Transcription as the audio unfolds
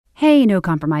Hey, No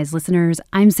Compromise listeners.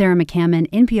 I'm Sarah McCammon,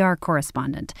 NPR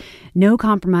correspondent. No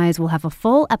Compromise will have a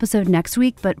full episode next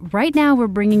week, but right now we're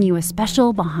bringing you a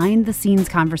special behind-the-scenes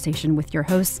conversation with your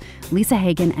hosts, Lisa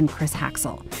Hagen and Chris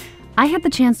Haxel. I had the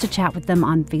chance to chat with them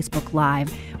on Facebook Live,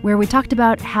 where we talked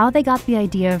about how they got the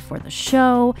idea for the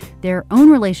show, their own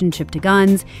relationship to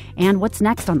guns, and what's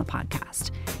next on the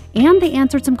podcast. And they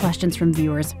answered some questions from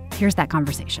viewers. Here's that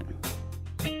conversation.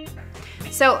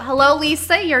 So, hello,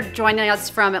 Lisa. You're joining us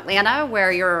from Atlanta,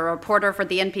 where you're a reporter for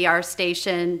the NPR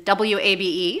station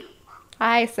WABE.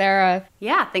 Hi, Sarah.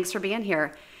 Yeah, thanks for being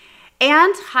here.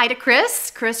 And hi to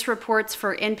Chris. Chris reports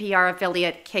for NPR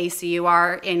affiliate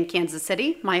KCUR in Kansas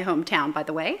City, my hometown, by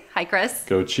the way. Hi, Chris.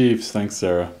 Go Chiefs. Thanks,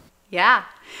 Sarah. Yeah.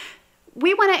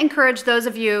 We want to encourage those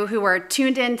of you who are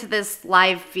tuned into this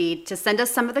live feed to send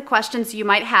us some of the questions you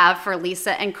might have for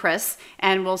Lisa and Chris,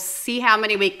 and we'll see how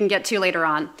many we can get to later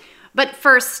on. But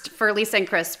first, for Lisa and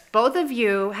Chris, both of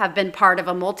you have been part of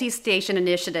a multi-station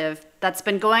initiative that's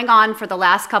been going on for the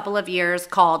last couple of years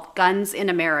called Guns in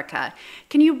America.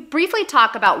 Can you briefly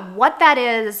talk about what that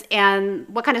is and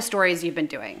what kind of stories you've been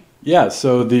doing? Yeah,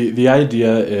 so the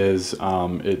idea is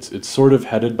it's sort of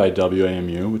headed by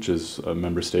WAMU, which is a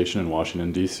member station in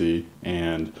Washington, D.C.,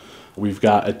 and we've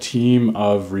got a team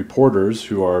of reporters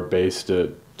who are based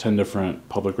at 10 different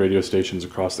public radio stations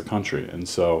across the country. And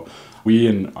so we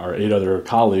and our 8 other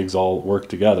colleagues all work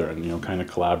together and, kind of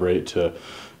collaborate to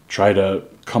try to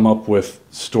come up with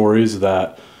stories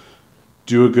that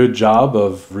do a good job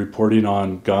of reporting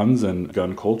on guns and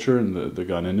gun culture and the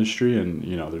gun industry. And,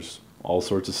 there's all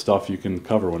sorts of stuff you can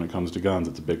cover when it comes to guns.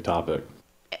 It's a big topic.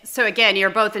 So again,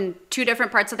 you're both in 2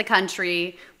 different parts of the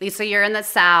country. Lisa, you're in the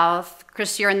South.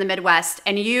 Chris, you're in the Midwest.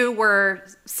 And you were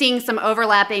seeing some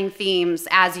overlapping themes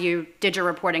as you did your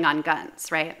reporting on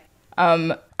guns, right?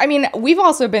 We've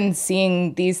also been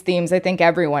seeing these themes. I think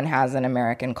everyone has in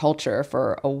American culture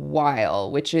for a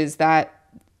while, which is that,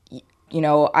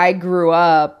 I grew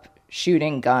up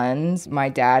shooting guns. My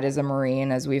dad is a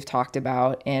Marine, as we've talked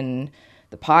about in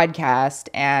the podcast,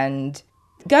 and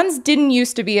guns didn't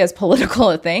used to be as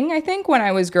political a thing, I think, when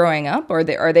I was growing up, or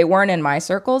they weren't in my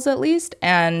circles at least.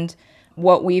 And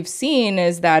what we've seen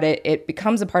is that it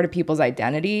becomes a part of people's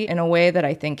identity in a way that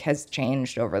I think has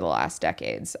changed over the last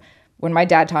decades. When my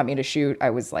dad taught me to shoot, I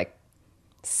was like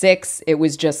 6. It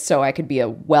was just so I could be a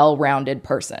well-rounded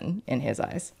person in his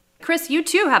eyes. Chris, you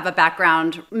too have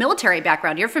a military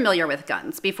background. You're familiar with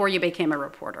guns before you became a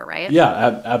reporter, right?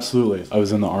 Yeah, absolutely. I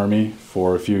was in the Army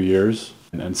for a few years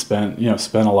and spent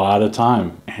a lot of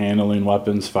time handling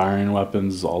weapons, firing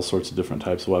weapons, all sorts of different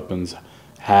types of weapons.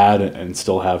 Had and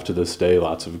still have to this day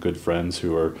lots of good friends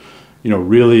who are,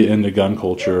 really into gun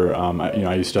culture.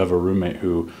 I used to have a roommate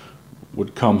who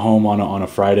would come home on a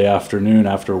Friday afternoon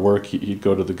after work. He'd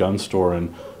go to the gun store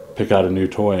and pick out a new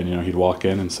toy, and he'd walk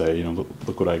in and say,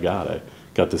 look what I got. I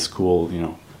got this cool,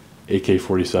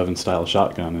 AK-47 style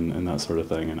shotgun and that sort of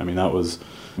thing. And that was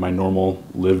my normal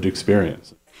lived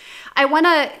experience. I want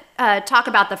to talk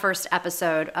about the first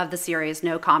episode of the series,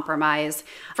 No Compromise.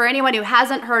 For anyone who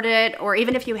hasn't heard it, or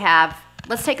even if you have,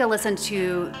 let's take a listen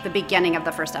to the beginning of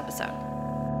the first episode.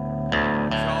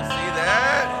 Y'all see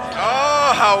that?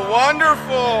 Oh, how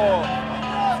wonderful!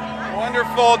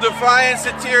 Wonderful. Defiance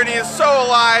and tyranny is so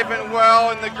alive and well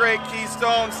in the great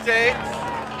Keystone State.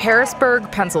 Harrisburg,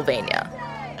 Pennsylvania.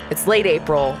 It's late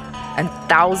April, and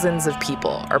thousands of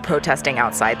people are protesting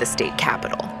outside the state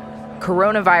capitol.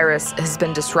 Coronavirus has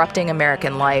been disrupting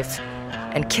American life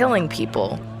and killing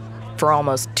people for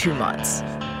almost 2 months.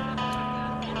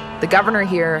 The governor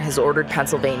here has ordered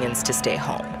Pennsylvanians to stay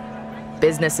home.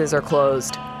 Businesses are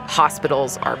closed,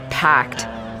 hospitals are packed,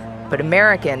 but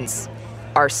Americans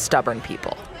are stubborn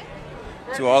people.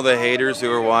 To all the haters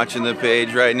who are watching the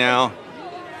page right now,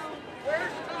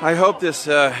 I hope this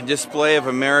display of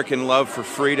American love for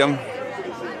freedom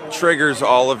triggers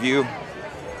all of you.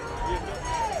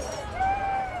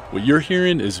 What you're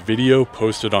hearing is video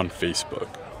posted on Facebook.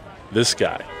 This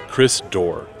guy, Chris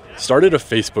Dorr, started a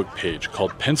Facebook page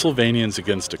called Pennsylvanians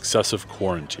Against Excessive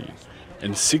Quarantine,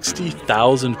 and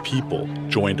 60,000 people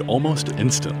joined almost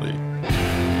instantly.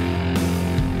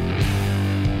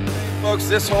 Folks,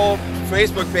 this whole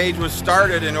Facebook page was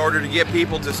started in order to get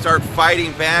people to start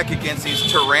fighting back against these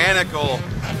tyrannical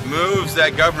moves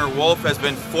that Governor Wolf has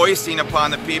been foisting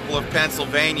upon the people of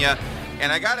Pennsylvania.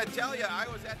 And I gotta tell you, I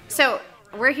was at... So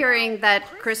we're hearing that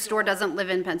Chris Dorr doesn't live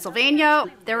in Pennsylvania.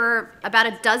 There were about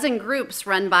a dozen groups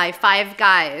run by 5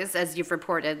 guys, as you've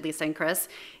reported, Lisa and Chris,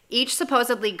 each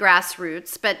supposedly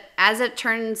grassroots. But as it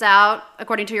turns out,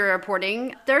 according to your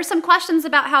reporting, there are some questions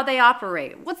about how they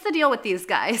operate. What's the deal with these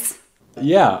guys?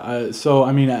 Yeah, so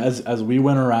I mean, as we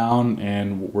went around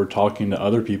and were talking to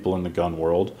other people in the gun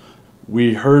world,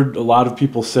 we heard a lot of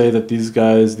people say that these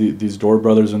guys, these Door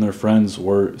brothers and their friends,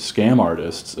 were scam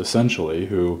artists, essentially,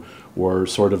 who were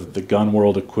sort of the gun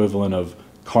world equivalent of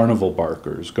carnival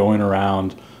barkers, going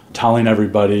around telling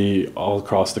everybody all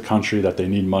across the country that they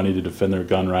need money to defend their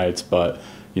gun rights, but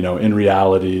in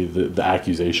reality, the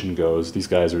accusation goes these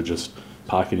guys are just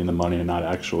pocketing the money and not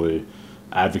actually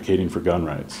advocating for gun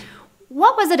rights.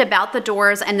 What was it about the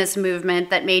Doors and this movement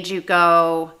that made you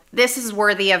go, this is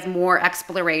worthy of more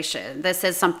exploration? This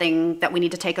is something that we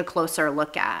need to take a closer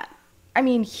look at. I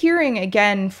mean, hearing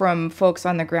again from folks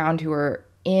on the ground who are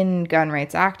in gun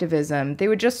rights activism, they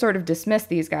would just sort of dismiss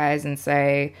these guys and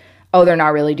say, oh, they're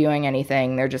not really doing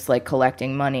anything. They're just like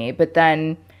collecting money. But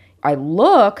then I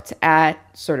looked at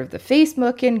sort of the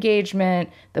Facebook engagement,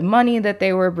 the money that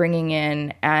they were bringing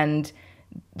in, and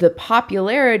the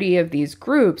popularity of these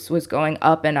groups was going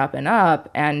up and up and up,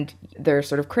 and their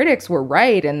sort of critics were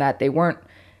right in that they weren't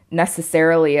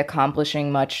necessarily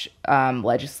accomplishing much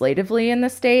legislatively in the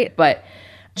state, but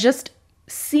just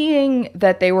seeing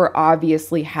that they were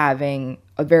obviously having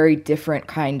a very different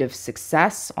kind of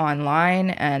success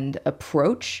online and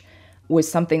approach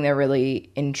was something that really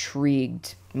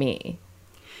intrigued me.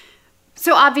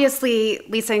 So obviously,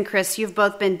 Lisa and Chris, you've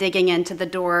both been digging into the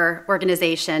Door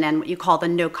organization and what you call the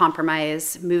No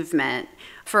Compromise movement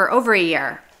for over a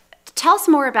year. Tell us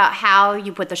more about how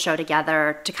you put the show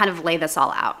together to kind of lay this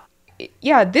all out.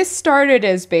 Yeah, this started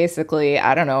as basically,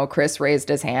 I don't know, Chris raised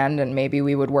his hand and maybe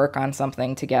we would work on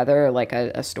something together, like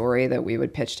a story that we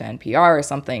would pitch to NPR or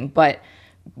something. But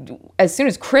as soon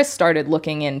as Chris started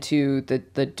looking into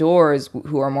the Doors,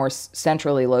 who are more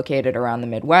centrally located around the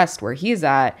Midwest where he's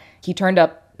at, he turned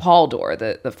up Paul Doors,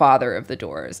 the father of the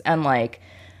Doors. And like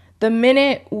the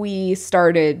minute we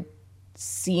started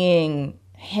seeing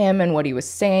him and what he was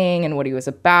saying and what he was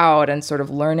about and sort of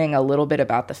learning a little bit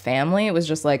about the family, it was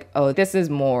just like, oh, this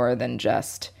is more than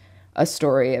just a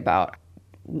story about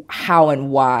how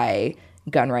and why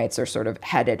gun rights are sort of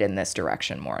headed in this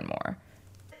direction more and more.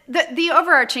 The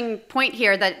overarching point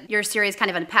here that your series kind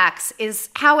of unpacks is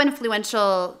how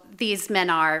influential these men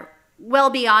are well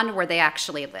beyond where they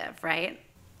actually live, right?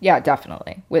 Yeah,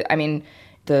 definitely. I mean,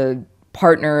 the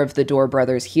partner of the Door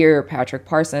brothers here, Patrick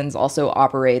Parsons, also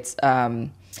operates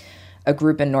a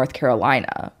group in North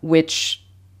Carolina, which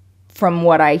from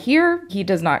what I hear, he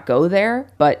does not go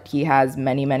there, but he has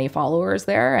many, many followers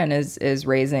there and is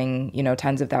raising,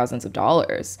 tens of thousands of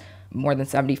dollars, more than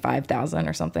 $75,000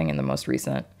 or something in the most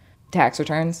recent tax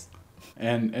returns.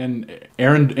 And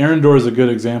Aaron Doors is a good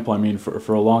example. I mean,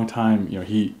 for a long time,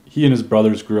 he and his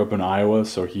brothers grew up in Iowa,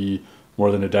 so he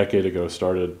more than a decade ago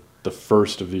started the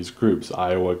first of these groups,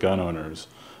 Iowa Gun Owners.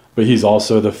 But he's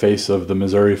also the face of the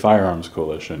Missouri Firearms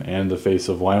Coalition and the face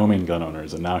of Wyoming Gun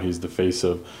Owners, and now he's the face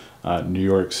of New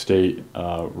York State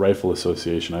Rifle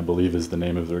Association, I believe is the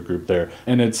name of their group there.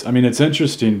 And it's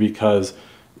interesting because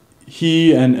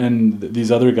he and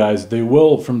these other guys, they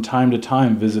will from time to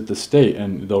time visit the state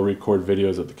and they'll record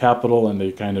videos at the Capitol and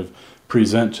they kind of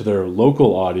present to their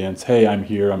local audience, hey, I'm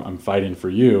here, I'm fighting for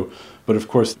you. But of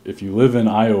course, if you live in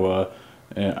Iowa,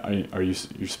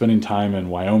 you're spending time in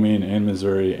Wyoming and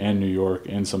Missouri and New York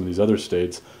and some of these other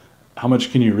states, how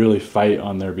much can you really fight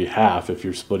on their behalf if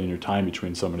you're splitting your time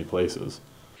between so many places?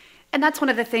 And that's one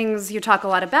of the things you talk a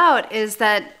lot about is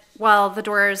that while the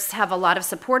Doors have a lot of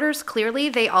supporters, clearly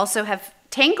they also have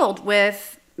tangled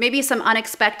with maybe some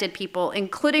unexpected people,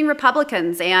 including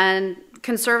Republicans and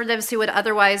conservatives who would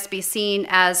otherwise be seen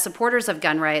as supporters of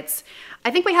gun rights.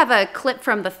 I think we have a clip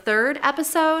from the third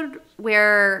episode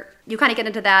where you kind of get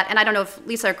into that. And I don't know if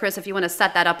Lisa or Chris, if you want to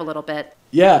set that up a little bit.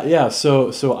 Yeah.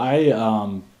 So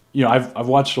I, I've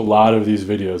watched a lot of these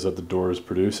videos that the Doors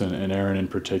produce, and Aaron in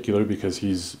particular, because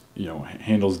he's,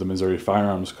 handles the Missouri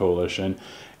Firearms Coalition.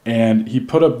 And he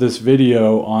put up this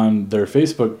video on their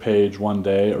Facebook page one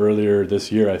day earlier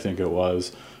this year, I think it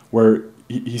was, where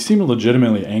he seemed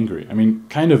legitimately angry. I mean,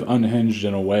 kind of unhinged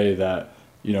in a way that,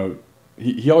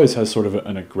 he always has sort of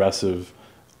an aggressive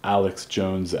Alex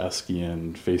Jones-esque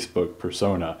Facebook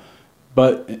persona.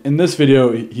 But in this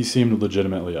video, he seemed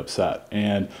legitimately upset.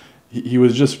 And he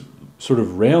was just sort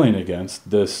of railing against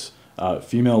this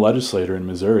female legislator in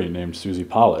Missouri named Susie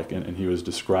Pollock. And he was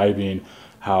describing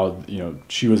how,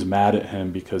 she was mad at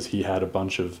him because he had a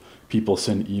bunch of people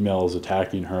send emails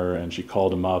attacking her, and she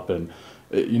called him up. And,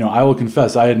 I will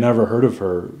confess, I had never heard of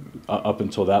her up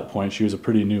until that point. She was a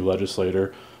pretty new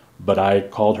legislator. But I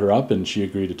called her up and she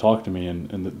agreed to talk to me, and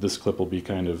this clip will be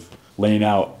kind of laying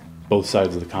out both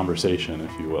sides of the conversation,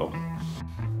 if you will.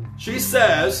 She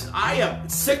says, I am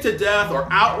sick to death or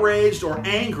outraged or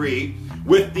angry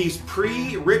with these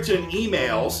pre-written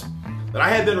emails that I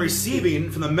had been receiving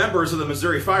from the members of the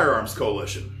Missouri Firearms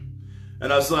Coalition.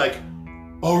 And I was like,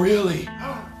 oh, really?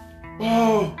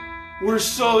 Oh, we're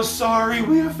so sorry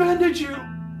we offended you.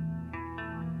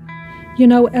 You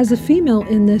know, as a female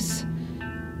in this,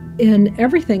 in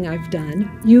everything I've done,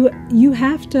 you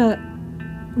have to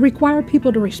require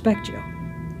people to respect you.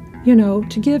 You know,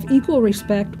 to give equal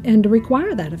respect and to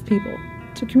require that of people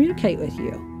to communicate with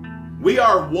you. We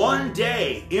are one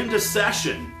day into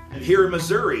session here in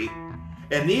Missouri,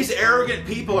 and these arrogant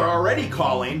people are already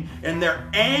calling, and they're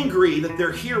angry that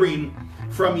they're hearing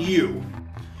from you.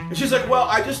 And she's like, well,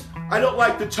 I don't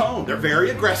like the tone. They're very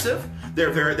aggressive.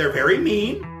 They're very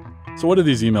mean. So what do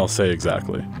these emails say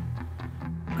exactly?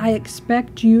 I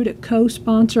expect you to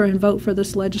co-sponsor and vote for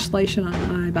this legislation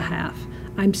on my behalf.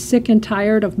 I'm sick and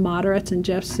tired of moderates in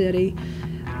Jeff City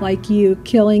like you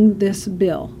killing this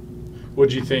bill. What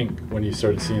did you think when you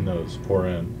started seeing those pour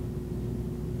in?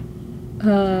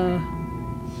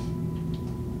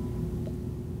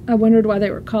 I wondered why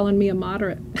they were calling me a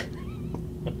moderate.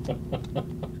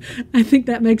 I think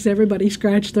that makes everybody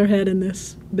scratch their head in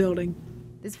this building.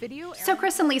 This video. So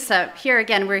Chris and Lisa, here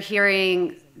again, we're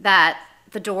hearing that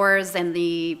the Doors and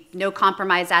the no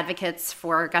compromise advocates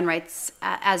for gun rights,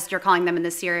 as you're calling them in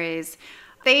this series,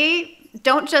 they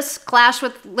don't just clash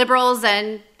with liberals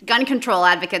and gun control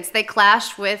advocates, they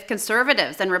clash with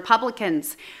conservatives and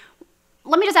Republicans.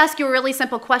 Let me just ask you a really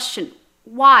simple question.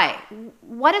 Why?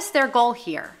 What is their goal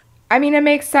here? I mean, it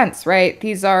makes sense, right?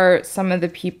 These are some of the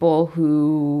people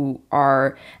who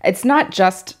are, it's not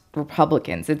just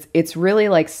Republicans. It's really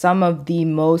like some of the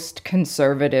most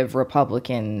conservative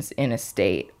Republicans in a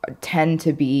state tend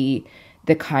to be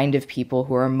the kind of people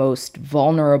who are most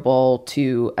vulnerable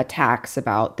to attacks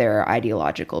about their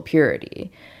ideological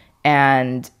purity.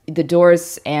 And the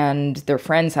Doors and their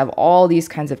friends have all these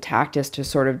kinds of tactics to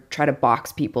sort of try to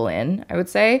box people in, I would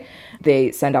say.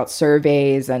 They send out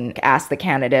surveys and ask the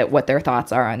candidate what their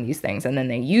thoughts are on these things. And then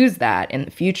they use that in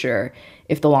the future,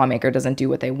 if the lawmaker doesn't do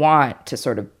what they want, to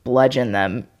sort of bludgeon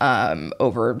them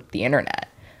over the internet.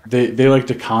 They like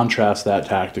to contrast that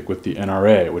tactic with the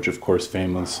NRA, which of course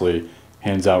famously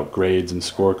hands out grades and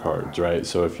scorecards, right?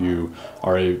 So if you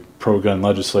are a pro-gun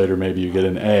legislator, maybe you get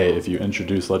an A. If you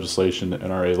introduce legislation that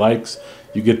NRA likes,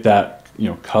 you get that,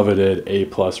 coveted A+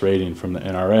 rating from the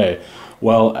NRA.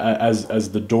 Well,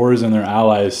 as the Doors and their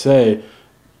allies say,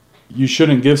 you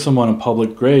shouldn't give someone a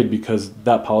public grade because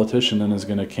that politician then is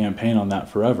going to campaign on that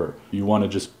forever. You want to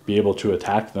just be able to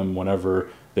attack them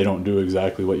whenever they don't do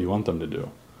exactly what you want them to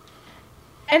do.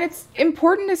 And it's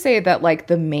important to say that, like,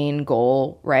 the main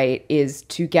goal, right, is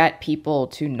to get people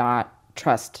to not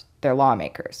trust their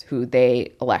lawmakers who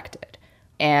they elected.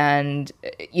 And,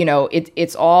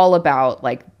 it's all about,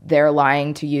 like, they're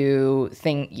lying to you.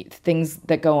 Things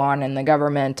that go on in the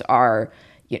government are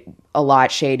a lot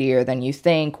shadier than you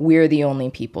think. We're the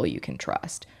only people you can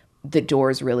trust. The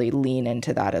Doors really lean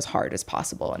into that as hard as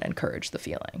possible and encourage the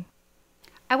feeling.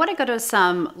 I want to go to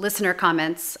some listener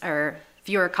comments or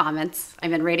viewer comments.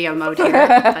 I'm in radio mode here,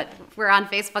 but we're on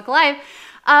Facebook Live.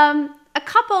 A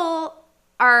couple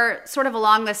are sort of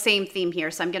along the same theme here.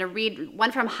 So I'm going to read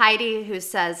one from Heidi, who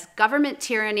says, government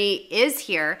tyranny is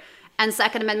here, and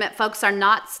Second Amendment folks are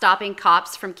not stopping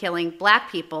cops from killing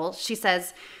Black people. She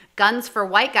says, guns for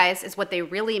white guys is what they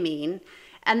really mean.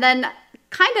 And then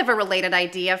kind of a related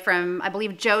idea from, I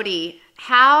believe, Jody.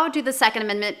 How do the Second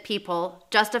Amendment people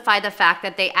justify the fact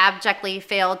that they abjectly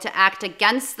failed to act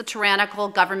against the tyrannical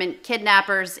government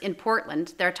kidnappers in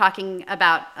Portland? They're talking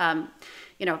about,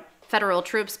 federal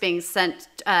troops being sent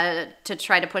to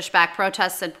try to push back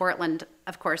protests in Portland,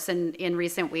 of course, in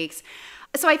recent weeks.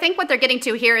 So I think what they're getting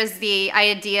to here is the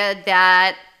idea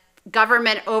that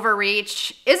government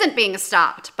overreach isn't being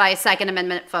stopped by Second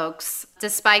Amendment folks,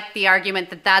 despite the argument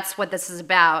that that's what this is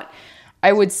about.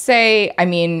 I would say,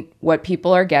 what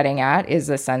people are getting at is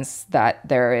a sense that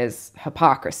there is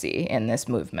hypocrisy in this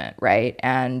movement, right?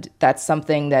 And that's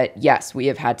something that, yes, we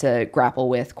have had to grapple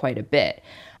with quite a bit.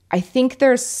 I think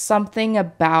there's something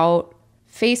about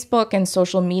Facebook and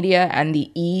social media and the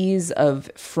ease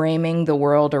of framing the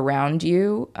world around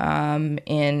you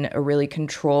in a really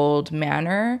controlled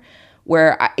manner,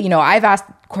 where, I've asked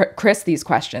Chris these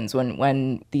questions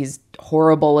when these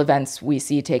horrible events we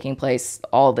see taking place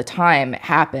all the time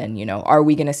happen. Are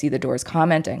we going to see the Doors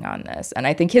commenting on this? And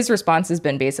I think his response has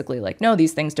been basically like, no,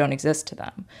 these things don't exist to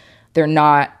them. They're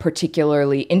not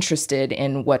particularly interested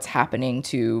in what's happening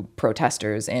to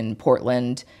protesters in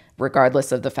Portland,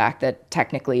 regardless of the fact that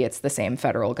technically it's the same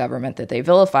federal government that they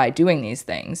vilify doing these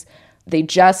things. They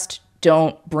just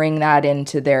don't bring that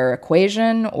into their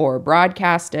equation or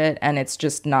broadcast it, and it's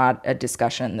just not a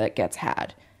discussion that gets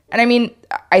had. And I mean,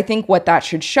 I think what that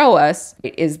should show us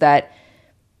is that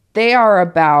they are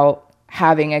about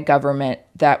having a government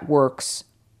that works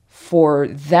for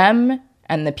them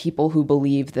and the people who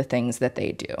believe the things that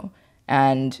they do.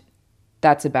 And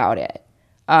that's about it.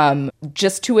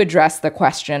 Just to address the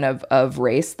question of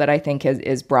race that I think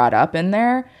is brought up in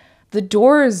there, the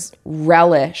Doors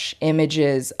relish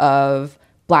images of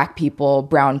Black people,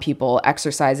 brown people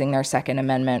exercising their Second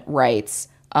Amendment rights,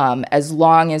 as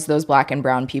long as those Black and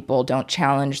brown people don't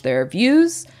challenge their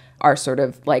views, are sort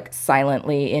of like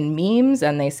silently in memes,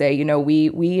 and they say, you know,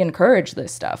 we encourage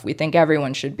this stuff. We think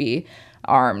everyone should be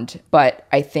armed. But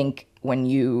I think when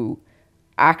you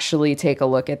actually take a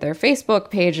look at their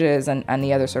Facebook pages and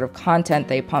the other sort of content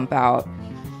they pump out,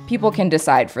 people can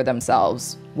decide for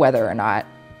themselves whether or not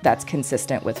that's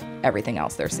consistent with everything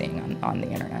else they're seeing on the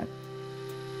internet.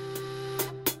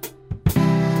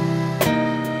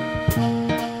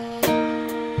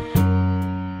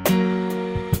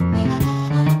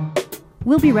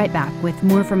 We'll be right back with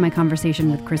more from my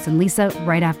conversation with Chris and Lisa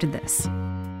right after this.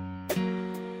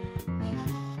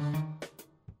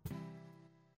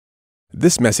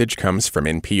 This message comes from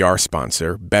NPR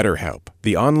sponsor BetterHelp,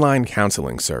 the online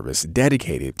counseling service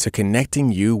dedicated to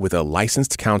connecting you with a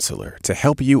licensed counselor to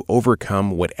help you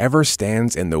overcome whatever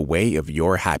stands in the way of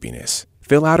your happiness.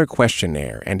 Fill out a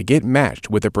questionnaire and get matched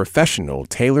with a professional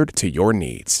tailored to your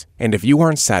needs. And if you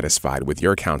aren't satisfied with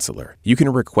your counselor, you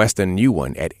can request a new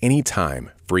one at any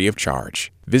time, free of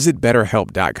charge. Visit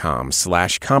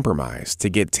BetterHelp.com/compromise to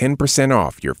get 10%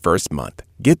 off your first month.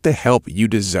 Get the help you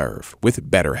deserve with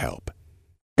BetterHelp.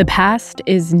 The past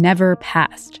is never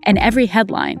past, and every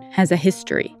headline has a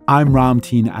history. I'm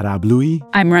Ramteen Arablouei.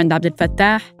 I'm Rand Abdel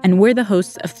Fattah, and we're the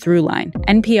hosts of Throughline,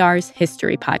 NPR's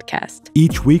history podcast.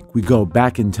 Each week, we go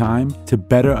back in time to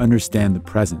better understand the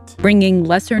present, bringing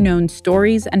lesser-known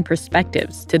stories and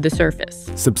perspectives to the surface.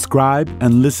 Subscribe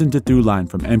and listen to Throughline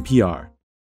from NPR.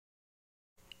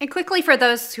 And quickly, for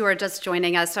those who are just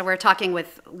joining us, so we're talking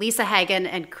with Lisa Hagen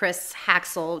and Chris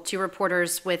Haxel, two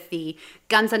reporters with the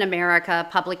Guns in America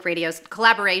Public Radio's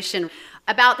collaboration,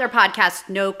 about their podcast,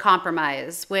 No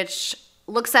Compromise, which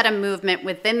looks at a movement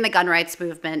within the gun rights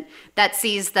movement that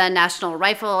sees the National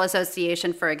Rifle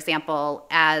Association, for example,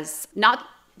 as not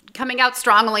coming out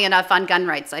strongly enough on gun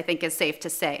rights, I think is safe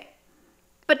to say.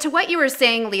 But to what you were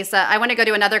saying, Lisa, I want to go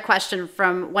to another question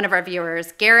from one of our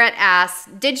viewers. Garrett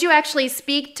asks, did you actually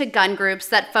speak to gun groups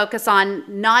that focus on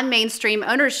non-mainstream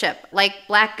ownership, like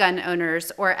Black gun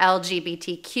owners or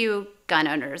LGBTQ gun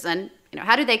owners? And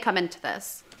how do they come into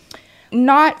this?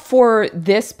 Not for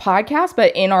this podcast,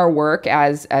 but in our work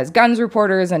as guns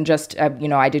reporters and just,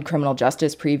 I did criminal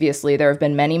justice previously. There have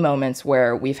been many moments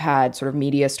where we've had sort of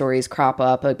media stories crop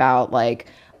up about like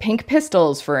Pink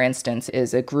Pistols, for instance,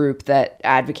 is a group that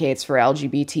advocates for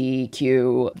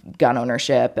LGBTQ gun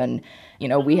ownership. And,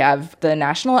 we have the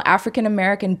National African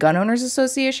American Gun Owners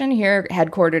Association here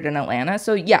headquartered in Atlanta.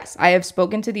 So yes, I have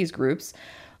spoken to these groups.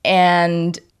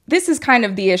 And this is kind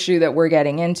of the issue that we're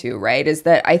getting into, right? Is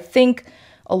that I think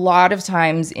a lot of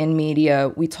times in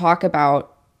media, we talk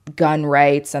about gun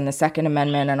rights and the Second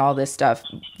Amendment and all this stuff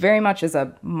very much as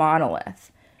a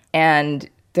monolith. And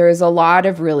there's a lot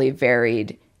of really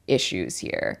varied issues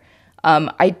here.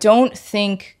 I don't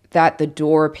think that the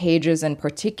Door pages in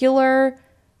particular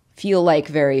feel like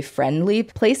very friendly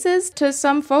places to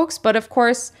some folks, but of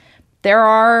course there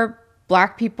are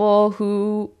Black people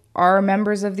who are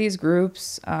members of these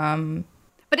groups. But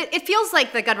it feels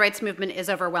like the gun rights movement is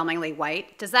overwhelmingly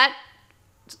white. Is that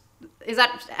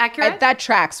accurate? That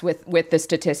tracks with the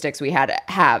statistics we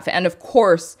have. And of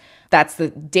course, that's the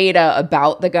data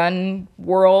about the gun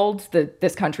world.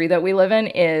 This country that we live in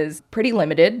is pretty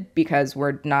limited because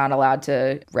we're not allowed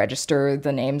to register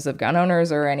the names of gun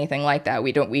owners or anything like that.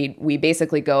 We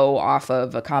basically go off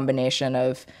of a combination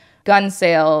of gun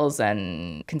sales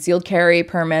and concealed carry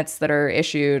permits that are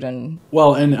issued.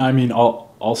 Well, and I mean,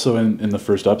 also in the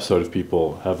first episode, if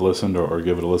people have listened or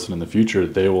give it a listen in the future,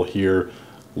 they will hear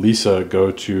Lisa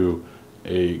go to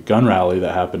a gun rally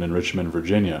that happened in Richmond,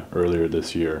 Virginia earlier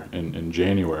this year in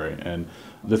January. And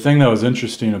the thing that was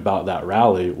interesting about that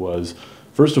rally was,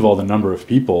 first of all, the number of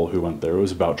people who went there. It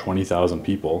was about 20,000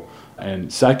 people.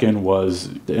 And second was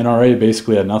the NRA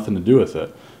basically had nothing to do with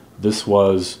it. This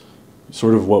was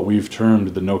sort of what we've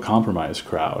termed the no compromise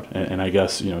crowd. And I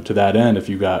guess, to that end, if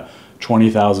you got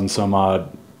 20,000 some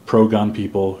odd pro-gun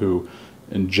people who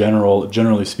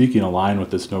generally speaking, align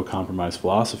with this no compromise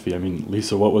philosophy. I mean,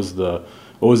 Lisa, what was the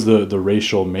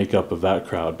racial makeup of that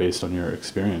crowd based on your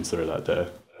experience there that day?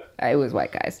 It was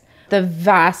white guys. the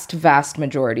vast, vast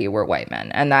majority were white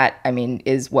men. And that, I mean,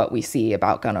 is what we see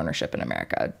about gun ownership in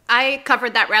America. I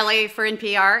covered that rally for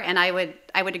NPR, and I would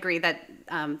agree that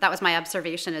that was my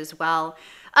observation as well.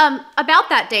 About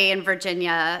that day in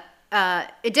Virginia,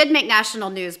 it did make national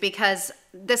news because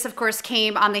this, of course,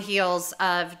 came on the heels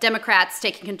of Democrats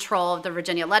taking control of the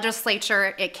Virginia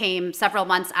legislature. It came several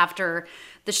months after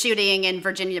the shooting in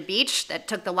Virginia Beach that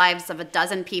took the lives of a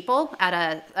dozen people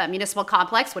at a municipal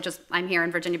complex, which is, I'm here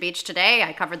in Virginia Beach today.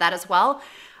 I covered that as well.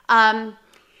 And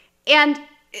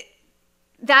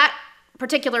that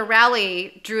particular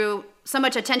rally drew so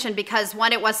much attention because,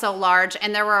 one, it was so large,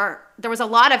 and there was a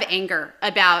lot of anger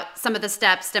about some of the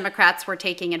steps Democrats were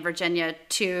taking in Virginia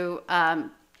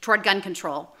toward gun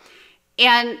control.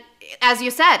 And as you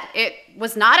said, it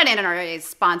was not an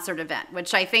NRA-sponsored event,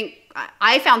 which I think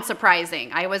I found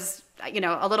surprising. I was,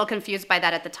 a little confused by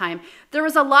that at the time. There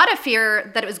was a lot of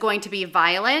fear that it was going to be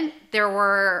violent. There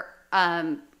were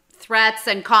threats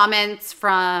and comments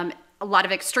from a lot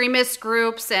of extremist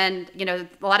groups, and a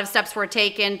lot of steps were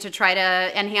taken to try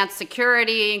to enhance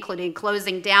security, including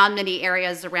closing down many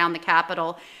areas around the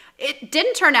Capitol. It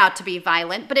didn't turn out to be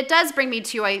violent, but it does bring me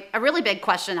to a really big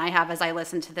question I have as I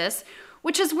listen to this,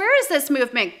 which is, where is this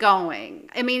movement going?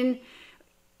 I mean,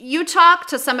 you talk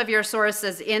to some of your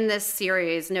sources in this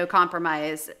series, No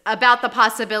Compromise, about the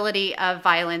possibility of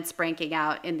violence breaking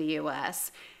out in the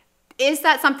U.S. Is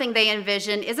that something they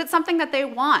envision? Is it something that they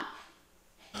want?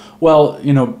 Well,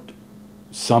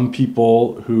 some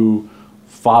people who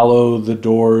follow the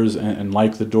Doors and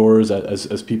like the Doors,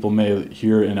 as people may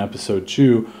hear in episode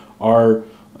 2, are,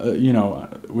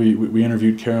 we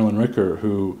interviewed Carolyn Ricker,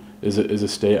 who is a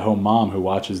stay-at-home mom who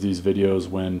watches these videos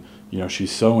when,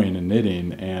 she's sewing and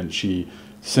knitting, and she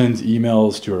sends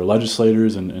emails to her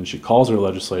legislators and she calls her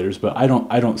legislators, but I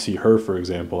don't see her, for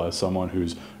example, as someone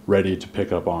who's ready to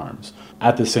pick up arms.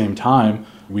 At the same time,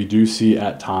 we do see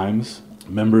at times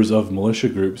members of militia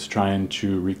groups trying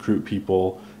to recruit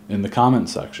people in the comment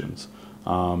sections.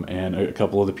 And a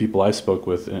couple of the people I spoke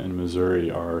with in Missouri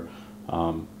are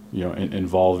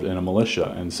involved in a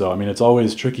militia. And so, it's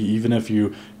always tricky, even if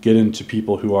you get into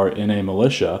people who are in a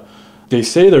militia. They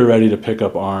say they're ready to pick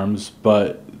up arms,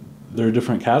 but there are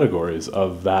different categories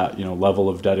of that, level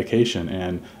of dedication,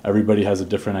 and everybody has a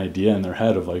different idea in their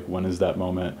head of when is that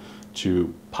moment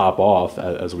to pop off,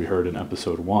 as we heard in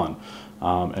episode 1.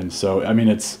 And so,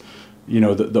 it's,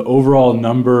 the overall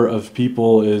number of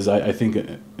people is, I think,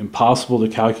 impossible to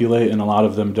calculate, and a lot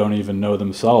of them don't even know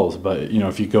themselves. But,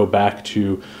 if you go back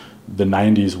to the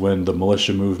 90s when the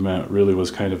militia movement really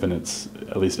was kind of in its,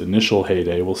 at least initial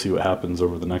heyday, we'll see what happens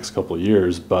over the next couple of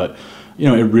years. But, it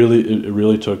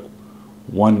really took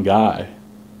one guy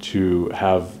to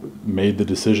have made the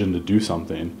decision to do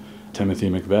something, Timothy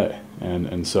McVeigh.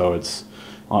 And so it's,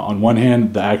 on one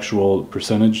hand, the actual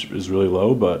percentage is really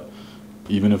low, but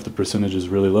even if the percentage is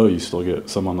really low, you still get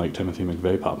someone like Timothy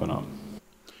McVeigh popping up.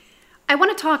 I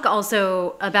want to talk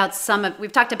also about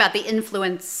we've talked about the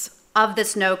influence of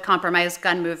this No Compromise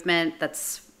gun movement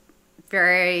that's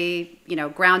very,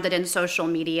 grounded in social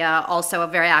media, also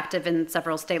very active in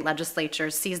several state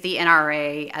legislatures, sees the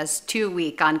NRA as too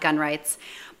weak on gun rights.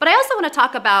 But I also want to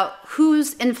talk about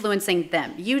who's influencing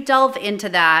them. You delve into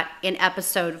that in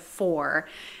episode 4,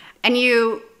 and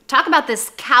you talk about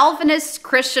this Calvinist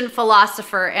Christian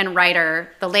philosopher and writer,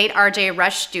 the late R.J.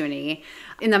 Rushdoony,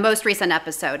 in the most recent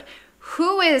episode.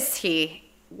 Who is he?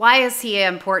 Why is he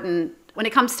important when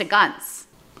it comes to guns?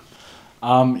 So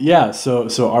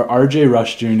R.J.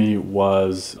 Rushdoony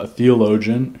was a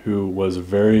theologian who was a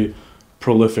very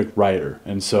prolific writer.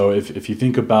 And so if you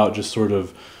think about just sort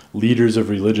of leaders of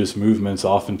religious movements,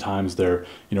 oftentimes they're,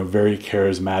 very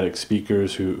charismatic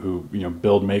speakers who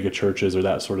build mega churches or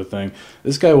that sort of thing.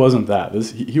 This guy wasn't that.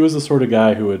 He was the sort of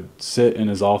guy who would sit in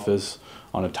his office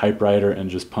on a typewriter and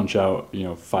just punch out,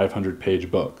 500-page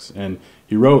books. And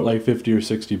he wrote like 50 or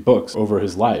 60 books over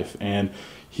his life. And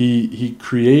he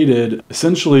created,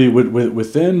 essentially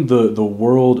within the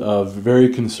world of very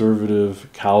conservative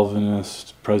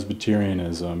Calvinist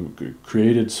Presbyterianism,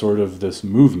 created sort of this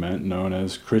movement known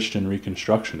as Christian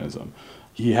Reconstructionism.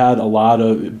 He had a lot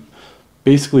of,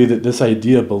 basically this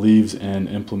idea believes in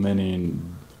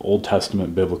implementing Old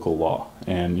Testament biblical law.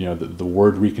 And the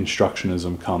word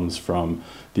Reconstructionism comes from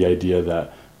the idea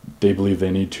that they believe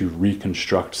they need to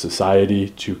reconstruct society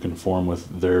to conform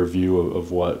with their view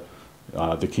of what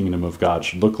the kingdom of God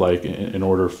should look like in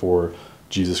order for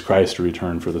Jesus Christ to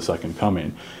return for the second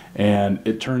coming. And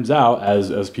it turns out,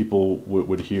 as people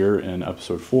would hear in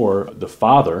episode 4, the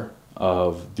father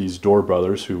of these Door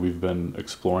Brothers, who we've been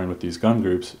exploring with these gun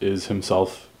groups, is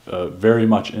himself very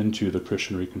much into the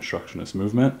Christian Reconstructionist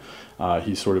movement.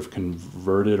 He sort of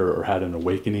converted or had an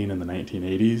awakening in the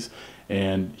 1980s,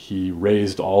 and he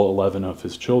raised all 11 of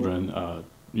his children,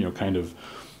 kind of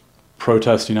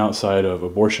protesting outside of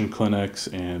abortion clinics,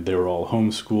 and they were all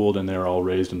homeschooled, and they were all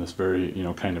raised in this very,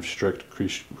 kind of strict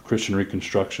Christian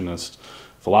Reconstructionist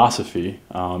philosophy.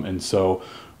 And so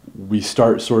we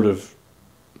start sort of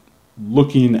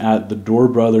looking at the Door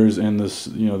Brothers and this,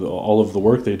 all of the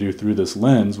work they do through this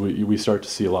lens. We start to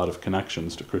see a lot of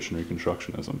connections to Christian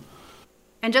Reconstructionism.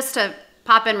 And just to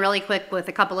pop in really quick with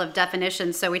a couple of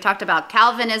definitions. So we talked about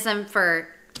Calvinism. For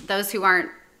those who aren't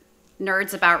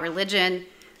nerds about religion,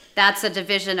 that's a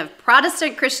division of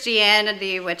Protestant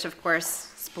Christianity, which of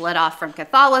course split off from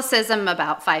Catholicism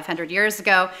about 500 years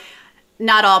ago.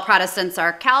 Not all Protestants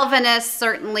are Calvinists,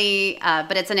 certainly,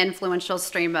 but it's an influential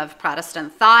stream of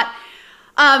Protestant thought.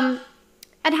 And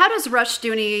how does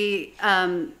Rushdoony,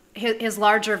 his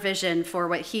larger vision for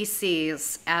what he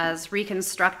sees as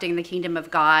reconstructing the kingdom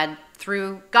of God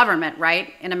through government,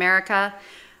 right, in America,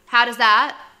 how does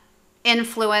that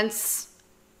influence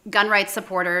gun rights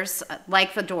supporters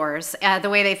like the Doors,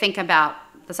 the way they think about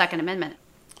the Second Amendment?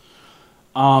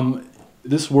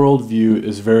 This worldview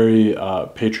is very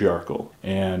patriarchal,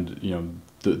 and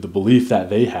the belief that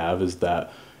they have is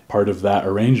that part of that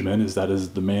arrangement is that it is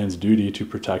the man's duty to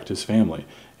protect his family,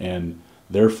 and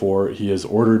therefore he is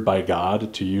ordered by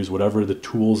God to use whatever the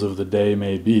tools of the day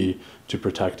may be to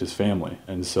protect his family.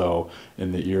 And so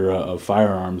in the era of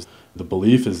firearms, the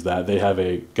belief is that they have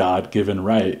a God-given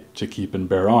right to keep and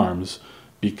bear arms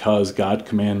because God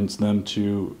commands them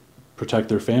to protect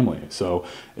their family. So,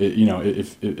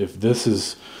 if this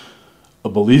is a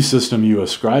belief system you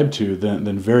ascribe to,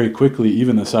 then very quickly,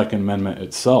 even the Second Amendment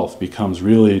itself becomes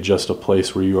really just a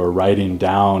place where you are writing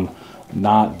down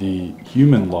not the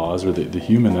human laws or the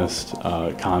humanist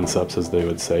concepts, as they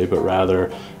would say, but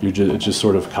rather it's just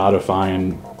sort of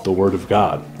codifying the Word of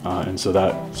God. And so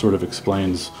that sort of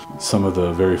explains some of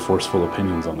the very forceful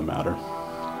opinions on the matter.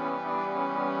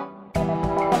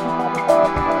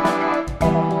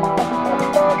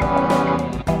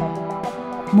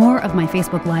 More of my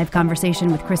Facebook Live conversation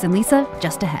with Chris and Lisa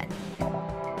just ahead.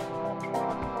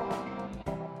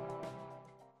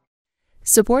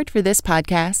 Support for this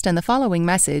podcast and the following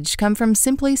message come from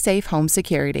Simply Safe Home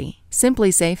Security.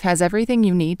 Simply Safe has everything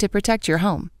you need to protect your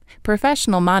home.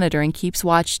 Professional monitoring keeps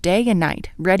watch day and night,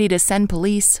 ready to send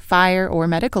police, fire, or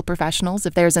medical professionals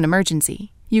if there's an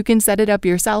emergency. You can set it up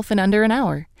yourself in under an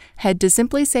hour. Head to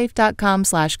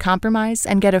simplysafe.com/compromise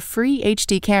and get a free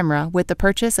HD camera with the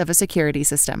purchase of a security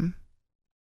system.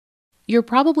 You're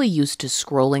probably used to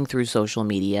scrolling through social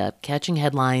media, catching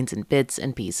headlines in bits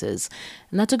and pieces.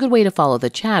 And that's a good way to follow the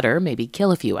chatter, maybe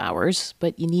kill a few hours,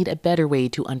 but you need a better way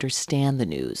to understand the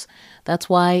news. That's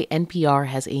why NPR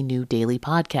has a new daily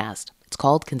podcast. It's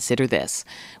called Consider This.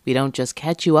 We don't just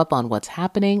catch you up on what's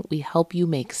happening, we help you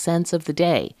make sense of the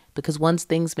day. Because once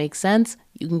things make sense,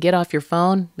 you can get off your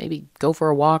phone, maybe go for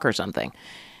a walk or something.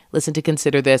 Listen to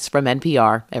Consider This from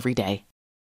NPR every day.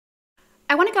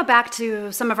 I want to go back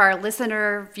to some of our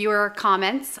listener viewer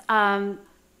comments.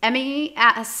 Emmy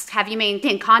asks, have you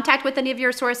maintained contact with any of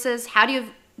your sources? How do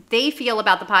they feel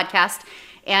about the podcast?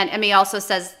 And Emmy also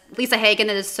says, Lisa Hagen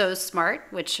is so smart,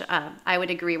 which I would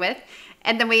agree with.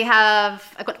 And then we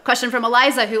have a question from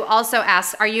Eliza, who also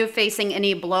asks, are you facing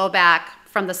any blowback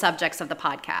from the subjects of the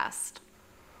podcast?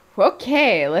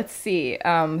 Okay, let's see.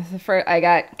 I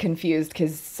got confused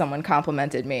because someone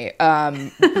complimented me.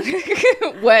 The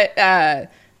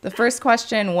first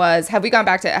question was, have we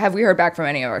heard back from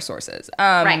any of our sources?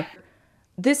 Right.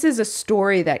 This is a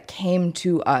story that came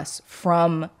to us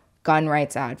from gun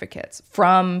rights advocates,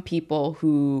 from people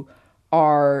who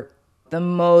are the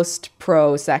most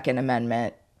pro Second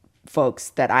Amendment folks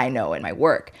that I know in my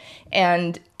work.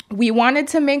 And we wanted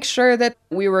to make sure that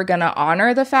we were going to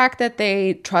honor the fact that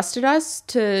they trusted us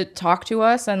to talk to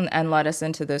us and let us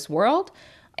into this world,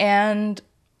 and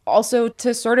also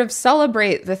to sort of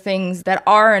celebrate the things that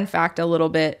are, in fact, a little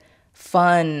bit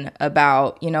fun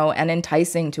about, and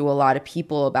enticing to a lot of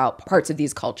people about parts of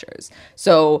these cultures.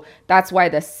 So that's why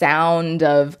the sound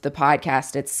of the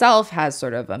podcast itself has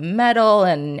sort of a metal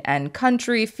and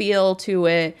country feel to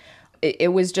it.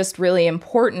 It was just really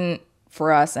important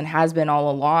for us, and has been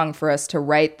all along, for us to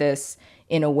write this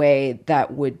in a way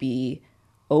that would be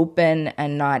open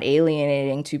and not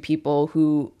alienating to people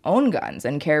who own guns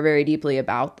and care very deeply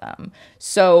about them.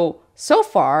 So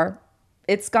far,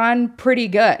 it's gone pretty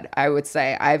good, I would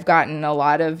say. I've gotten a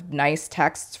lot of nice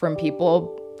texts from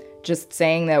people just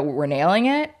saying that we're nailing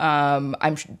it.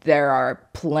 There are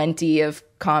plenty of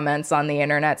comments on the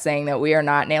internet saying that we are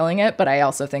not nailing it, but I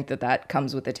also think that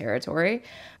comes with the territory.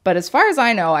 But as far as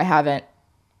I know, I haven't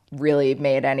really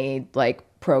made any like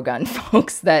pro-gun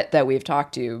folks that we've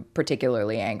talked to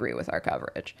particularly angry with our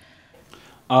coverage.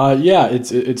 Yeah,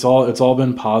 it's all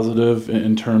been positive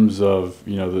in terms of,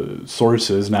 you know, the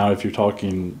sources. Now, if you're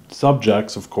talking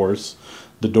subjects, of course,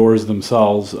 the doors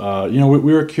themselves, you know,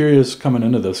 we were curious coming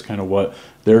into this kind of what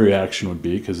their reaction would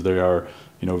be, because they are,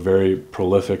 you know, very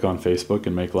prolific on Facebook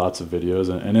and make lots of videos.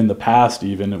 And in the past,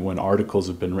 even when articles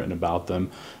have been written about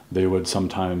them, they would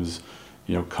sometimes,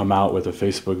 you know, come out with a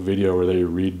Facebook video where they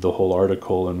read the whole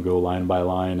article and go line by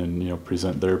line and, you know,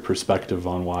 present their perspective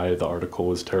on why the article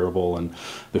was terrible and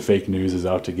the fake news is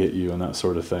out to get you and that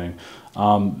sort of thing.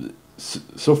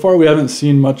 So far, we haven't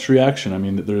seen much reaction. I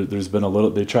mean, there's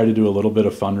been they tried to do a little bit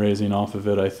of fundraising off of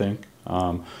it, I think,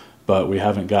 but we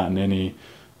haven't gotten any,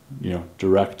 you know,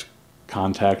 direct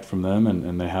contact from them,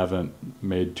 and they haven't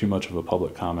made too much of a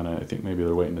public comment. I think maybe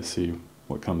they're waiting to see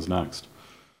what comes next.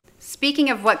 Speaking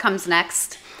of what comes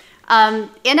next, in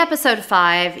episode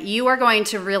 5, you are going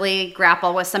to really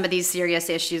grapple with some of these serious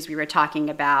issues we were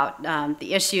talking about,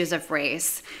 the issues of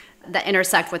race that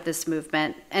intersect with this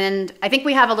movement. And I think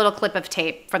we have a little clip of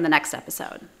tape from the next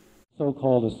episode.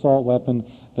 So-called assault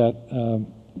weapon that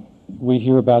we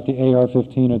hear about, the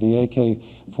AR-15 or the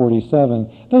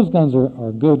AK-47, those guns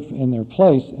are good in their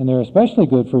place, and they're especially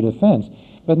good for defense,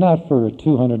 but not for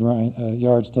 200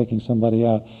 yards taking somebody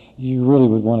out. You really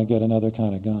would want to get another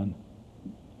kind of gun.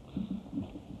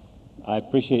 I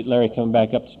appreciate Larry coming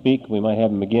back up to speak. We might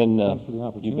have him again. Thanks for the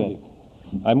opportunity. You bet.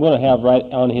 I'm going to have right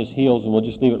on his heels, and we'll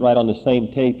just leave it right on the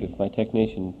same tape if my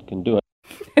technician can do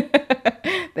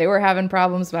it. They were having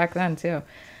problems back then, too.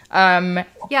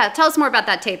 Yeah, tell us more about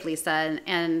that tape, Lisa,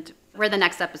 and where the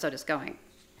next episode is going.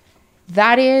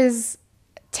 That is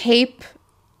tape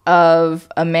of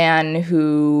a man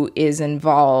who is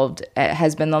involved,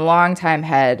 has been the longtime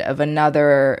head of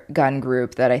another gun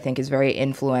group that I think is very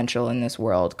influential in this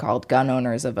world called Gun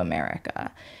Owners of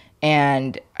America.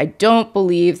 And I don't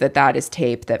believe that is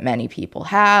tape that many people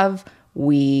have.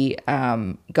 We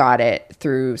got it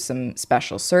through some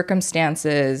special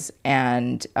circumstances,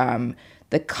 and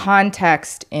the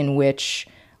context in which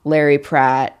Larry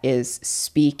Pratt is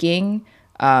speaking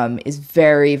is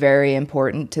very, very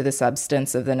important to the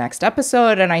substance of the next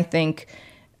episode. And I think,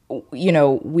 you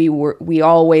know, we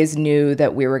always knew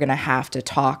that we were going to have to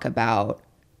talk about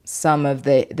some of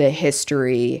the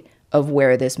history of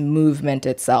where this movement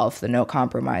itself, the No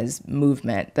Compromise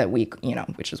movement that we, you know,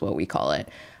 which is what we call it,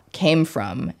 came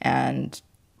from, and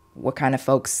what kind of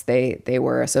folks they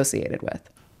were associated with.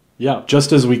 Yeah,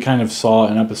 just as we kind of saw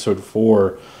in episode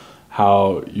 4,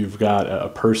 how you've got a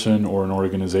person or an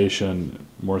organization,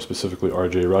 more specifically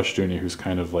R.J. Rushdoony, who's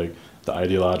kind of like the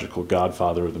ideological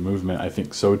godfather of the movement. I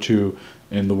think so too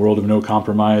in the world of no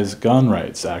compromise gun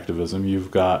rights activism.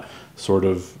 You've got sort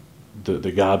of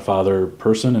the godfather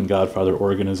person and godfather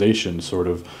organization sort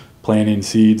of planting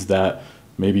seeds that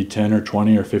maybe 10 or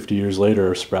 20 or 50 years later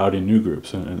are sprouting new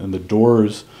groups. And the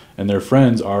Doors and their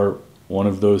friends are one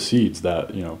of those seeds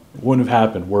that, you know, wouldn't have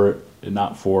happened were it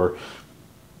not for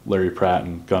Larry Pratt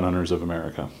and Gun Owners of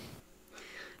America.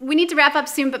 We need to wrap up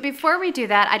soon, but before we do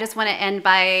that, I just want to end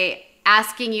by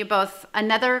asking you both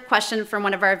another question from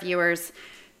one of our viewers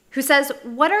who says,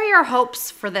 what are your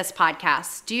hopes for this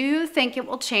podcast? Do you think it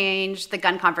will change the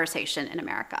gun conversation in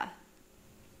America?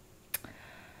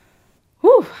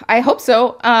 Whew, I hope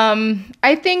so.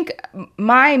 I think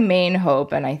my main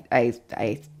hope, and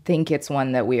I think it's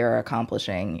one that we are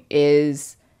accomplishing,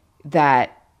 is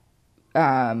that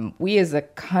we as a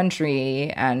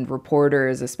country, and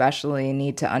reporters especially,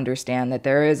 need to understand that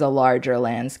there is a larger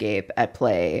landscape at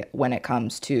play when it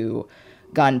comes to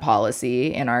gun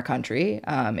policy in our country.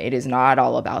 It is not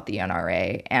all about the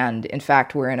NRA. And in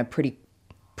fact, we're in a pretty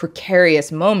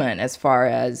precarious moment as far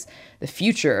as the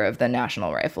future of the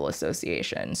National Rifle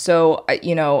Association. So,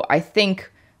 you know, I think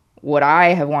what I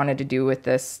have wanted to do with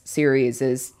this series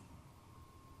is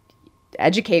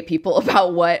educate people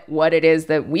about what it is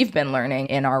that we've been learning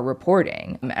in our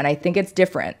reporting. And I think it's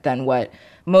different than what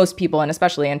most people, and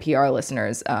especially NPR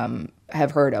listeners,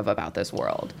 have heard of about this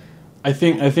world. I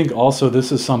think also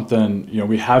this is something, you know,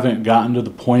 we haven't gotten to the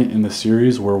point in the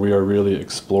series where we are really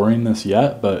exploring this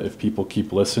yet, but if people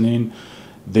keep listening,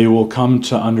 they will come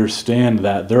to understand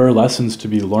that there are lessons to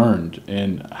be learned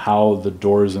in how the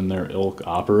Doors and their ilk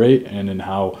operate and in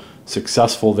how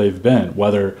successful they've been,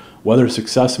 whether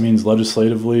success means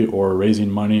legislatively or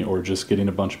raising money or just getting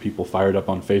a bunch of people fired up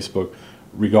on Facebook.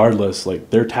 regardless, like,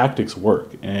 their tactics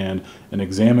work, and an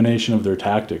examination of their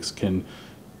tactics can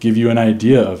give you an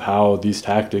idea of how these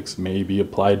tactics may be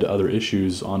applied to other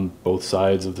issues on both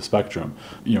sides of the spectrum.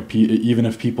 You know, even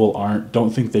if people don't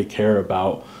think they care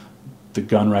about the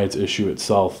gun rights issue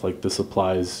itself, like, this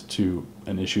applies to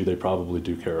an issue they probably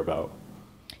do care about.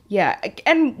 Yeah,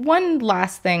 and one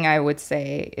last thing I would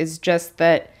say is just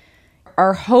that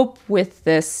our hope with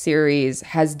this series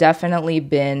has definitely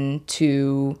been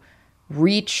to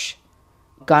reach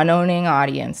gun-owning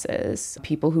audiences,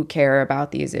 people who care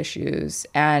about these issues,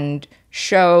 and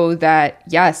show that,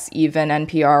 yes, even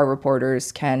NPR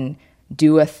reporters can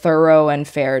do a thorough and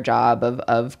fair job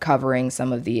of covering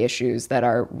some of the issues that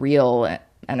are real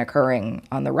and occurring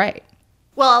on the right.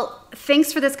 Well,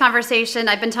 thanks for this conversation.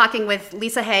 I've been talking with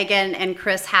Lisa Hagen and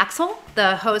Chris Haxel,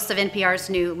 the hosts of NPR's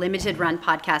new limited-run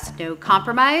podcast, No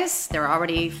Compromise. There are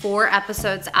already 4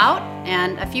 episodes out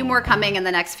and a few more coming in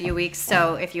the next few weeks.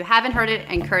 So if you haven't heard it,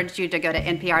 I encourage you to go to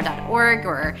npr.org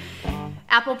or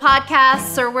Apple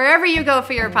Podcasts or wherever you go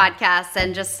for your podcasts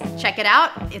and just check it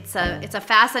out. It's a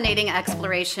fascinating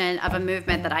exploration of a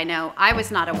movement that I know I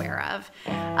was not aware of.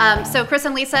 So Chris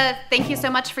and Lisa, thank you so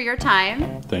much for your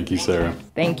time. Thank you, Sarah.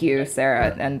 Thank you,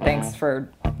 Sarah, and thanks for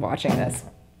watching this,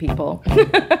 people.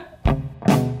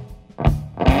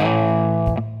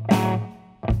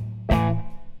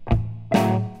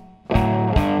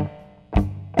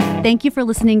 Thank you for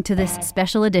listening to this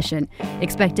special edition.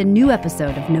 Expect a new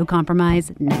episode of No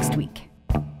Compromise next week.